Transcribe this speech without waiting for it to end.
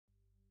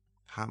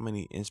How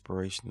many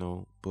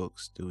inspirational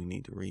books do we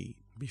need to read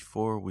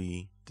before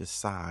we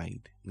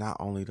decide not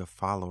only to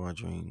follow our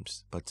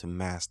dreams, but to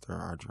master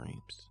our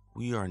dreams?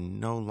 We are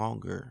no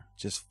longer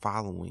just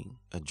following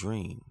a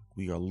dream.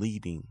 We are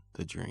leading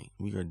the dream.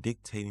 We are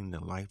dictating the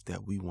life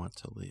that we want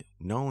to live,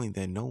 knowing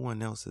that no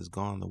one else has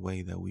gone the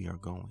way that we are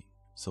going.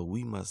 So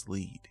we must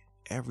lead.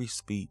 Every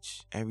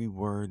speech, every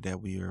word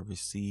that we have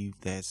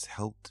received that's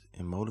helped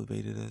and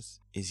motivated us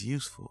is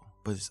useful,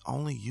 but it's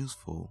only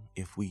useful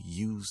if we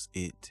use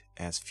it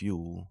as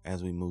fuel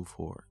as we move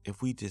forward.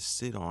 If we just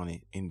sit on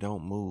it and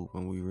don't move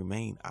when we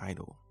remain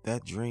idle,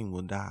 that dream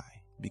will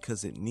die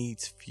because it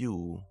needs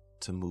fuel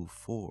to move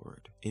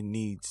forward. It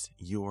needs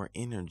your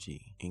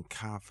energy and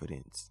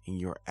confidence in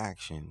your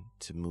action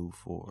to move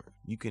forward.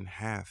 You can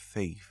have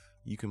faith,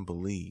 you can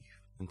believe,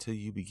 until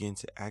you begin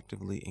to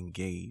actively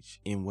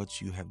engage in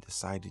what you have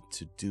decided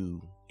to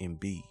do and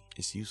be.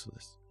 It's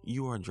useless.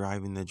 You are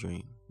driving the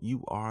dream.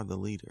 You are the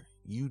leader.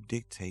 You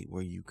dictate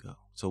where you go.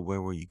 So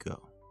where will you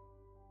go?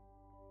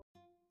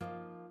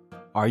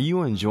 Are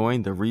you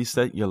enjoying the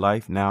Reset Your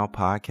Life Now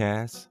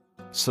podcast?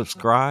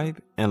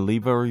 Subscribe and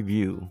leave a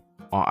review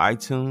on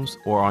iTunes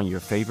or on your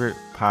favorite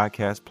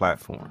podcast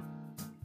platform.